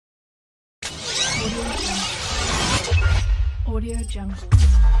Audio Jungle. Audio Jungle.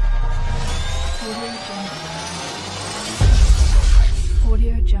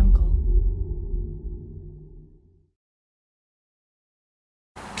 Audio Jungle.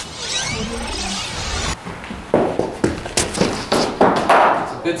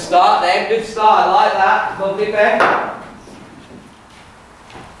 It's a good start there, good start, I like that. Lovely there.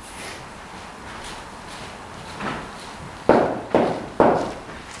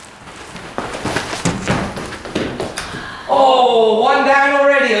 Oh, one down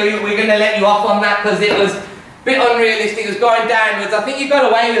already. We're going to let you off on that because it was a bit unrealistic. It was going downwards. I think you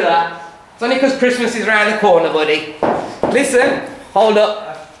got away with that. It's only because Christmas is around the corner, buddy. Listen, hold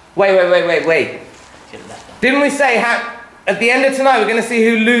up. Wait. Didn't we say at the end of tonight we're going to see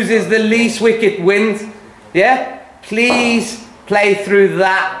who loses the least wicket wins? Yeah? Please play through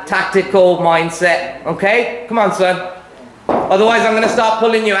that tactical mindset. Okay? Come on, son. Otherwise I'm going to start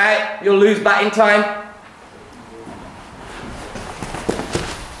pulling you out. You'll lose batting time.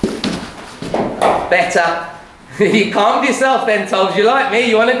 Better. You calmed yourself then, Toby. You like me,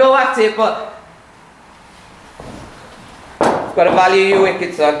 you want to go at it, but you've got to value your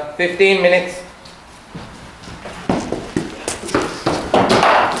wicket, son. 15 minutes.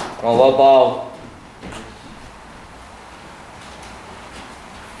 Oh, well ball.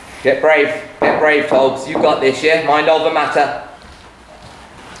 Get brave, Tobes. You got this, yeah? Mind over matter.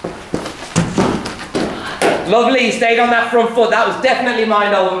 Lovely, he stayed on that front foot. That was definitely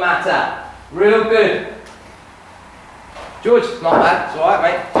mind over matter. Real good. George, it's not bad. It's alright,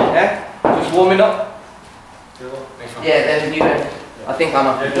 mate. Yeah? Just warming up. Yeah, then you I think I'm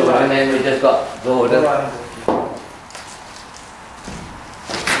up to do it, and then we just got the order.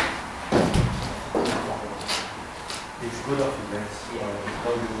 It's good off your best.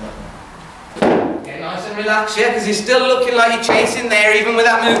 Get nice and relaxed, yeah? Because you're still looking like you're chasing there, even with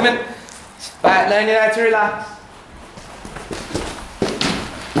that movement. It's about learning how to relax.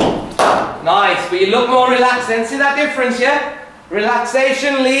 Nice, but you look more relaxed then. See that difference, yeah?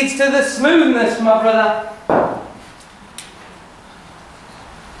 Relaxation leads to the smoothness, my brother.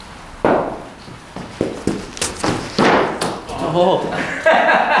 Oh.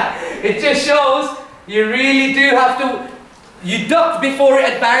 It just shows you really do have to. You ducked before it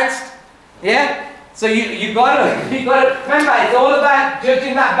had bounced, yeah? So you gotta remember, it's all about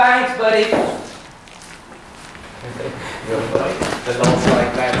judging that bounce, buddy. The long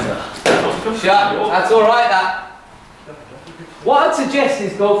strike bouncer. Shut. That's alright, that. What I'd suggest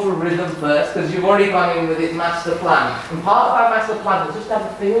is go for rhythm first, because you've already gone in with his master plan. And part of our master plan is just have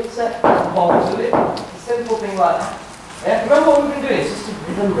a field set and hold to it. It's a simple thing like that. Yeah? Remember what we've been doing? It's just a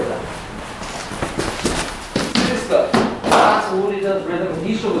rhythm. This stuff. That's all it does, rhythm.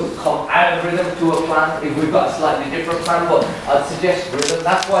 He struggles to come out of rhythm to a plan if we've got a slightly different plan, but I'd suggest rhythm.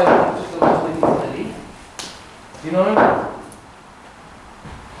 That's why we're just going to with his lead. Do you know what I mean?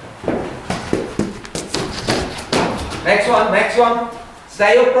 Next one.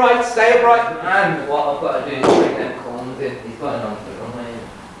 Stay upright. And what I've got to do is bring them corners in. He's got an on foot,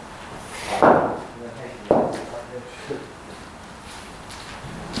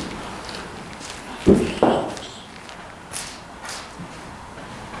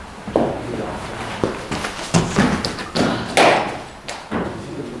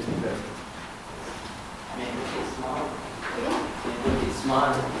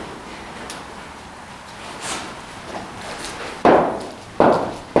 Smart.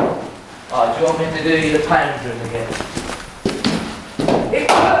 Oh, do you want me to do the pound drill again? It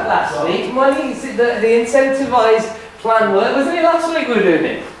worked last week. Money, the incentivised plan worked. Wasn't it last week we were doing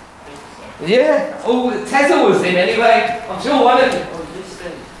it? Yeah. Oh, Tessa was in anyway. I'm sure one of you.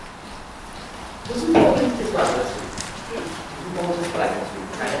 Wasn't more into that last week?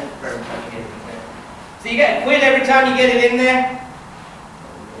 So you get a quid every time you get it in there?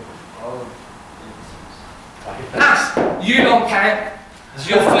 Ask. You don't count.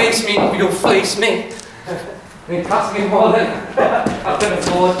 You'll fleece me. It cost me more than I can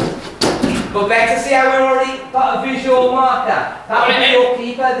afford. But better see how we've already got a visual marker. That would be your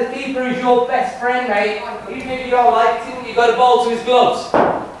keeper. The keeper is your best friend, mate. Even if you don't like him, you've got to bowl to his gloves.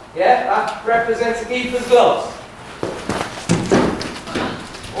 Yeah, that represents the keeper's gloves.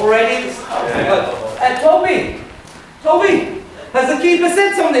 Already? Toby, has the keeper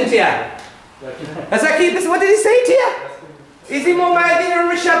said something to you? Has that keeper, what did he say to you? Is he more mad than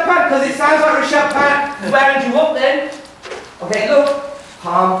Rishabh Pant? Because it sounds like Rishabh Pant is wearing you up then. Okay, look,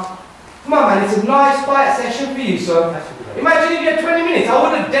 calm. Come on, man, it's a nice quiet session for you, son. Imagine if you had 20 minutes. I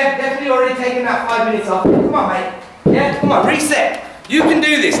would have definitely already taken that 5 minutes off. Come on, mate. Yeah, come on, reset. You can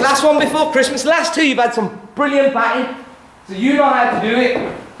do this. Last one before Christmas. Last two, you've had some brilliant batting. So you know how to do it.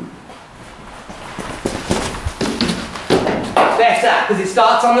 because it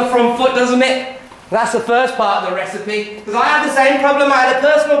starts on the front foot, doesn't it? That's the first part of the recipe. Because I had the same problem. I had a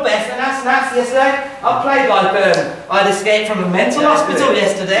personal best, and that's yesterday. I played like I'd escaped from a mental hospital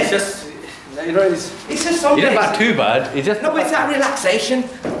yesterday. It's just, you know, it's just something. It's not too bad. It's just no, but it's that relaxation.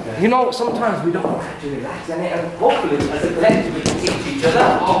 Yeah. You know, sometimes we don't want to relax, and hopefully, as a collective, we can teach each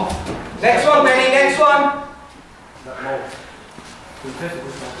other. Oh. Next one, Benny. Next one.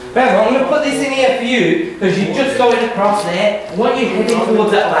 Ben, I'm going to put this in here for you because you're just going across there. I want you heading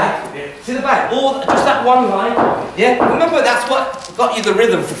towards that bag. See the bag? Just that one line. Yeah? Remember, that's what got you the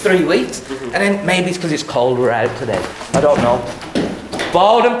rhythm for 3 weeks. And then maybe it's because it's cold we're out today. I don't know.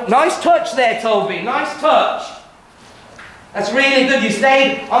 Bold and nice touch there, Toby. Nice touch. That's really good. You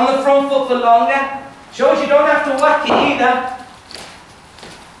stayed on the front foot for longer. Shows you don't have to whack it either.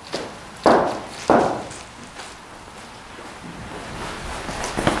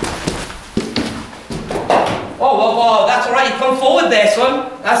 Oh, that's all right, you come forward there,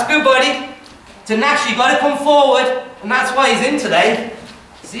 son. That's good, buddy. To Nash, you got to come forward, and that's why he's in today.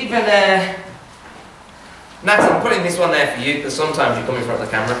 It's even, Nash, I'm putting this one there for you, because sometimes you come in front of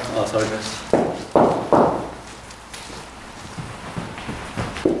the camera. Oh, sorry, guys.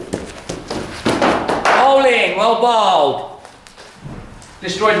 Bowling, well bowled.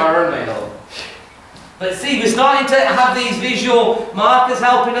 Destroyed my runway, though. But see, we're starting to have these visual markers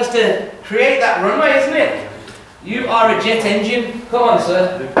helping us to create that runway, isn't it? You are a jet engine. Come on,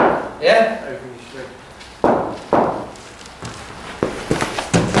 sir. Yeah?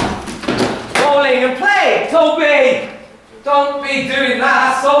 Bowling and play, Toby! Don't be doing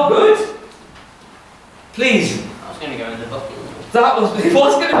that, that's so good. Please. I was going to go in the bucket. That was, it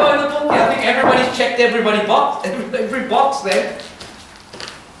was going to go in the bucket. I think everybody's checked every box there.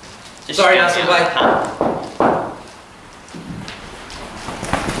 Just sorry, that's a way.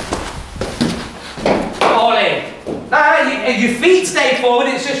 Bowling. Your feet stay forward,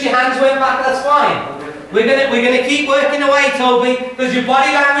 it's just your hands went back, that's fine. We're gonna keep working away, Toby, because your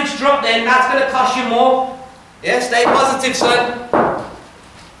body language dropped then, that's gonna cost you more. Yeah, stay positive, son.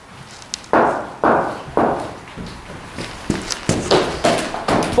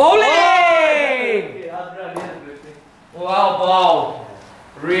 Bowling! Well bowled.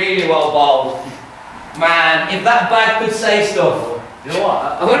 Really well bowled. Man, if that bag could say stuff. You know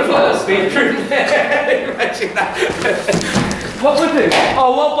what? I'm going to put a speaker in there. Imagine that. What would do?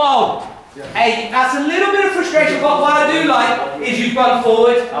 Oh, what ball? Yeah. Hey, that's a little bit of frustration, but what I do like is you've gone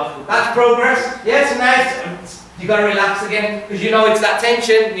forward. That's progress. Yes, and now you've got to relax again because you know it's that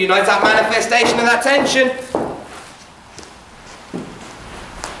tension. You know it's that manifestation of that tension.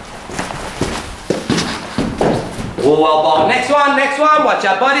 Oh, well ball. Next one. Watch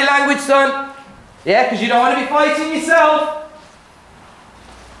our body language, son. Yeah, because you don't want to be fighting yourself.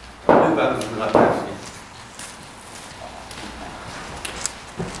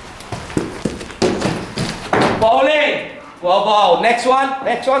 Bowling! Well bowled. Next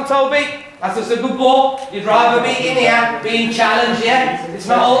one, Toby. That's just a good ball. You'd rather be in here, being challenged, yeah? It's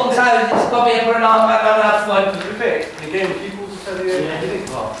not all the time, it's got me for an arm back and have fun. The game, people said the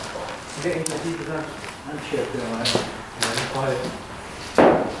getting the people and shit, you know,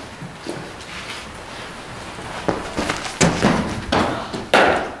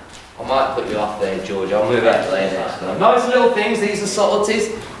 I might put you off there, George. I'll move out there next time. Nice little things, these are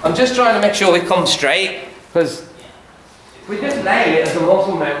subtleties. I'm just trying to make sure we come straight, because if we just nail it as a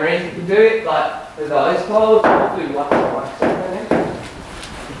muscle memory, you can do it like with the eyes closed, hopefully we'll have to watch something.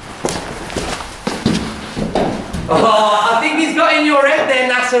 Oh, I think he's got in your head there,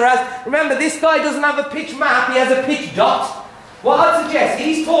 Nasseraz. Remember, this guy doesn't have a pitch map, he has a pitch dot. What I'd suggest,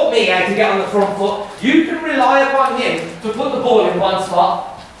 he's taught me how to get on the front foot. You can rely upon him to put the ball in one spot.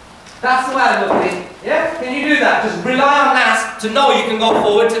 That's the way I look at it. Yeah? Can you do that? Just rely on Nas to know you can go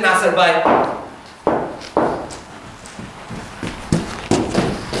forward to Nasser Bay.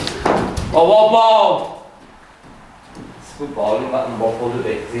 Oh, what ball? It's good bowling, let them bobble a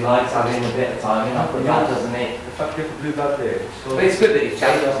bit, because he likes having a bit of time in after that, doesn't he? The fact you have to do that there. So but it's good that he's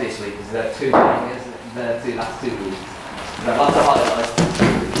challenged us this week, because there are 2 games, the last 2 weeks. There are lots of highlights.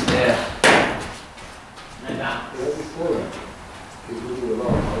 Yeah. No doubt.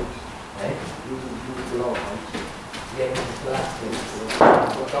 Yeah,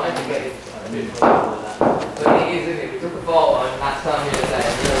 we're trying to get it. But it is, isn't it? We took a ball on last time the other day.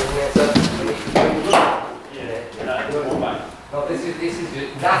 No, this is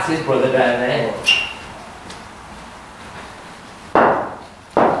that's his brother down there.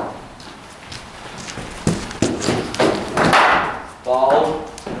 Ball.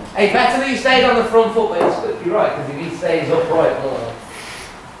 Hey, better that you stayed on the front foot, but it's good. You're right, because if he stays upright more.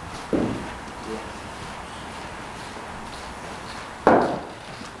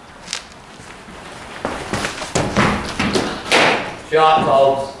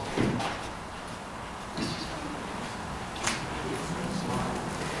 folks.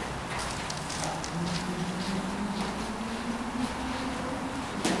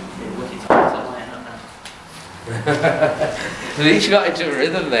 At least you got into a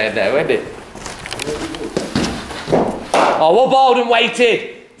rhythm there now, isn't it? Oh, well, bowled and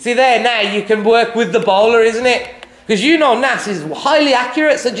weighted. See there, now you can work with the bowler, isn't it? Because you know Nas is highly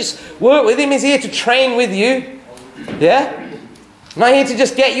accurate, so just work with him. He's here to train with you. Yeah? Not here to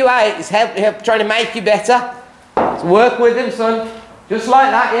just get you out. He's trying to make you better. So work with him, son. Just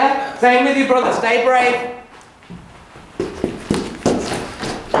like that, yeah? Same with you, brother. Stay brave.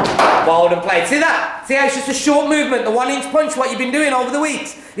 Bowled and played. See that? See how it's just a short movement, the 1 inch punch, what you've been doing over the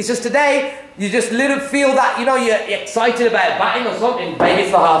weeks. It's just today, you just little feel that, you know, you're excited about batting or something. Maybe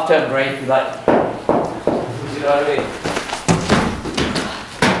it's the half-term break. You're like, you know what I mean?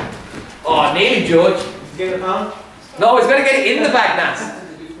 Oh, nearly, George. Did you get a pound? No, he's going to get it in the bag, Nas.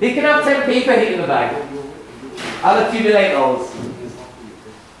 He can have 10 people hitting the bag. I'll accumulate those.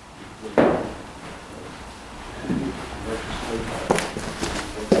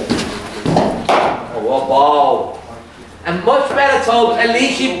 Oh, what ball. And much better, Toby. At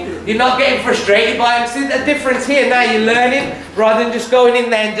least you're not getting frustrated by him. See the difference here now? You're learning rather than just going in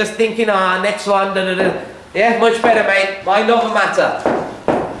there and just thinking, ah, next one, da da da. Yeah, much better, mate. Mind over matter.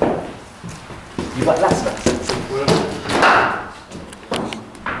 You got last man.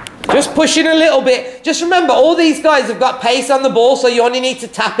 Just pushing a little bit. Just remember, all these guys have got pace on the ball, so you only need to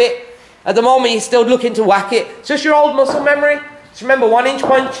tap it. At the moment, you're still looking to whack it. It's just your old muscle memory. Just remember, 1 inch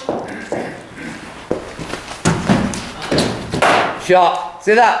punch. Shot.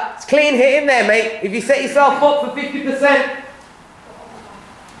 See that? It's clean hitting there, mate. If you set yourself up for 50%.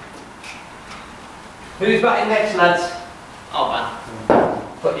 Who's batting next, lads? Oh, man.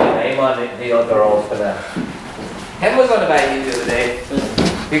 Put your name on it, the other roll for that. Hem was on about you the other day.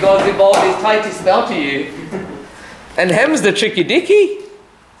 Because he bowled his tightest spell to you. And Hem's the tricky dicky.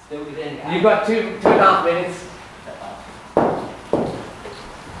 Still within. You got 2.5 minutes.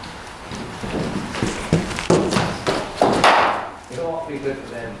 You don't want to be good for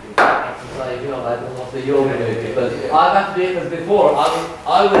them. Exercise, you know, like what the yoga do. Because I've had to do it because before I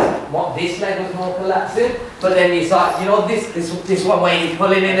was this leg was more collapsing, but then you start, you know, this one way you're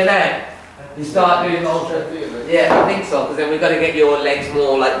pulling in and out. You start doing ultra. Yeah, I think so. Because then we've got to get your legs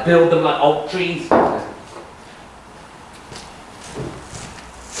more like build them like oak trees.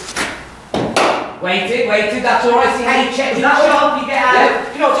 Waited, that's alright. See how you check that shot, you get out.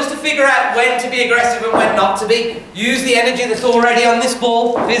 Yeah. You know, just to figure out when to be aggressive and when not to be. Use the energy that's already on this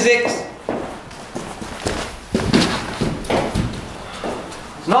ball. Physics.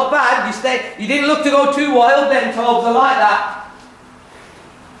 It's not bad. You didn't look to go too wild then, Tobes. I like that.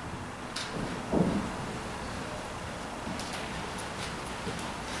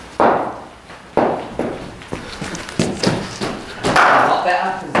 A lot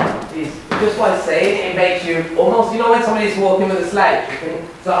better. Just by saying it, makes you almost, you know, when somebody's walking with a sledge,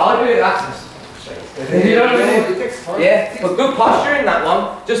 so I'll do it after. You know what I mean? Yeah, but good posture in that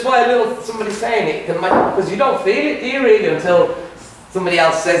one. Just by a little somebody saying it can make, because you don't feel it, do you really, until somebody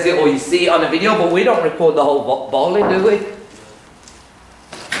else says it or you see it on a video, but we don't record the whole bowling, do we?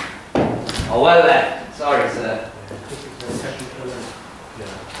 Oh, well then. Sorry, sir.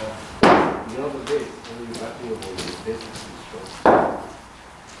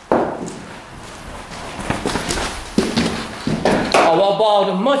 Oh, well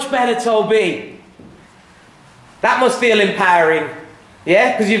bowled. Much better, Toby. That must feel empowering.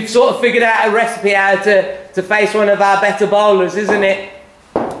 Yeah? Because you've sort of figured out a recipe how to face one of our better bowlers, isn't it?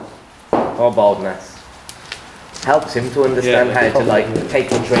 Oh, boldness. Helps him to understand how to, like, take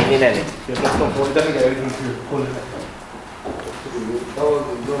the training in it.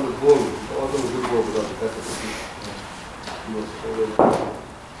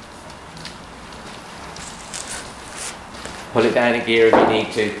 Pull it down a gear if you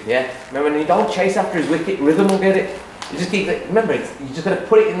need to, yeah? Remember, you don't chase after his wicket, rhythm will get it. You just keep it, remember, you just got to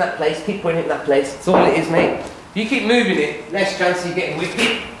put it in that place, keep putting it in that place. That's all it is, mate. If you keep moving it, less chance of you getting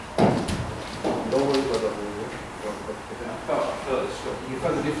wicket. Don't worry about that. You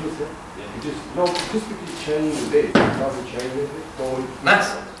felt the difference there? Yeah. Just because you change the bit, it doesn't change it.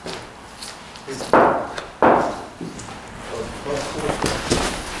 Nice.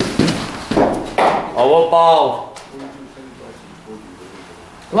 Oh, what ball.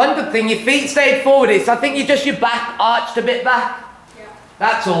 One good thing, your feet stayed forward. I think your back arched a bit back. Yeah.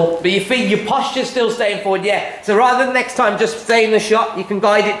 That's all. But your feet, your posture's still staying forward, yeah. So rather than next time just stay in the shot, you can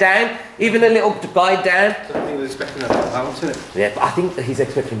guide it down. Even a little guide down. So I think they're expecting a bounce in it. Yeah, but I think he's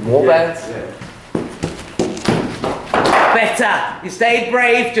expecting more bounce. Yeah. better. You stayed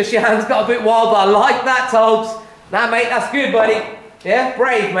brave, just your hands got a bit wild, but I like that, Tobes. Nah, mate, that's good, buddy. Yeah,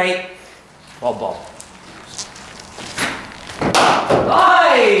 brave, mate. Bob, Bob.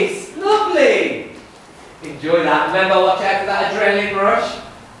 Nice! Lovely! Enjoy that. Remember, watch out for that adrenaline rush.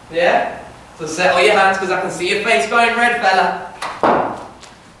 Yeah? So settle your hands, because I can see your face going red, fella.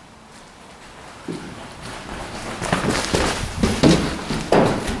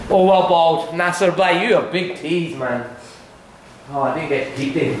 Oh, well bowled. Nasser Bay, you have big tees, man. Oh, I didn't get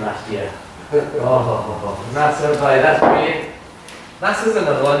kicked in last year. Oh, Nasser Bay, that's brilliant. Nasser's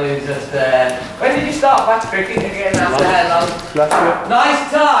another one who's just... when did you start back cricket again, Nasser? How long? Last year.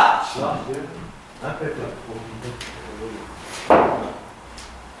 Nice touch! Last year. I played like 14.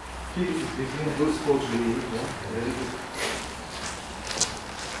 It's been a good sport really, yeah. Very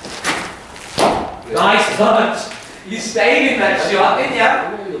good. Nice touch! You stayed in that shot, didn't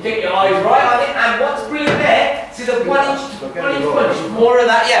you? Keep your eyes right on it, and what's brilliant there, see the 1 inch punch, more of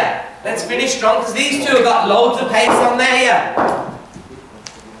that, yeah. Let's finish strong, because these two have got loads of pace on there, yeah.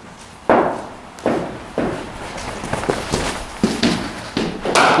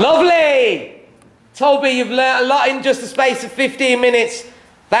 Lovely! Toby, you've learnt a lot in just the space of 15 minutes.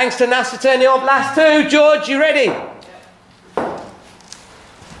 Thanks to Nasser turning up. Last two. George, you ready? That's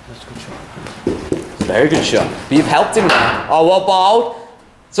a good shot. Very good shot. But you've helped him now. Oh, well bowled.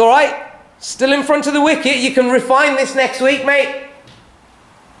 It's all right. Still in front of the wicket. You can refine this next week, mate.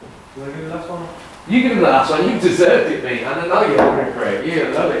 You want to give the last one? You give him the last one. You deserved it, mate. And I know you're hungry for it.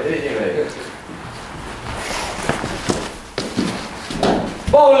 You love it, didn't you, mate?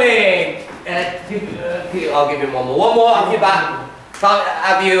 Bowling! I'll give him one more. One more off your back. Can't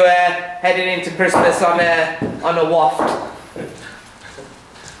have you heading into Christmas on a waft.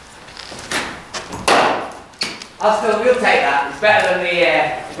 We'll take that. It's better than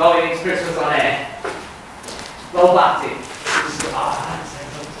the going into Christmas on air. Well batted.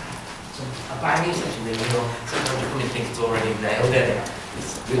 A banging session, then sometimes you come and think it's already nailed it.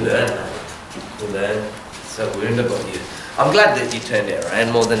 We learn that. We learn. So we're in the body. I'm glad that you turned it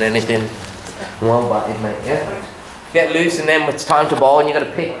around more than anything. Well batted, mate, yeah? Get loose and then it's time to bowl and you've got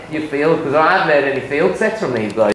to pick your field, because I haven't heard any field sets from these guys.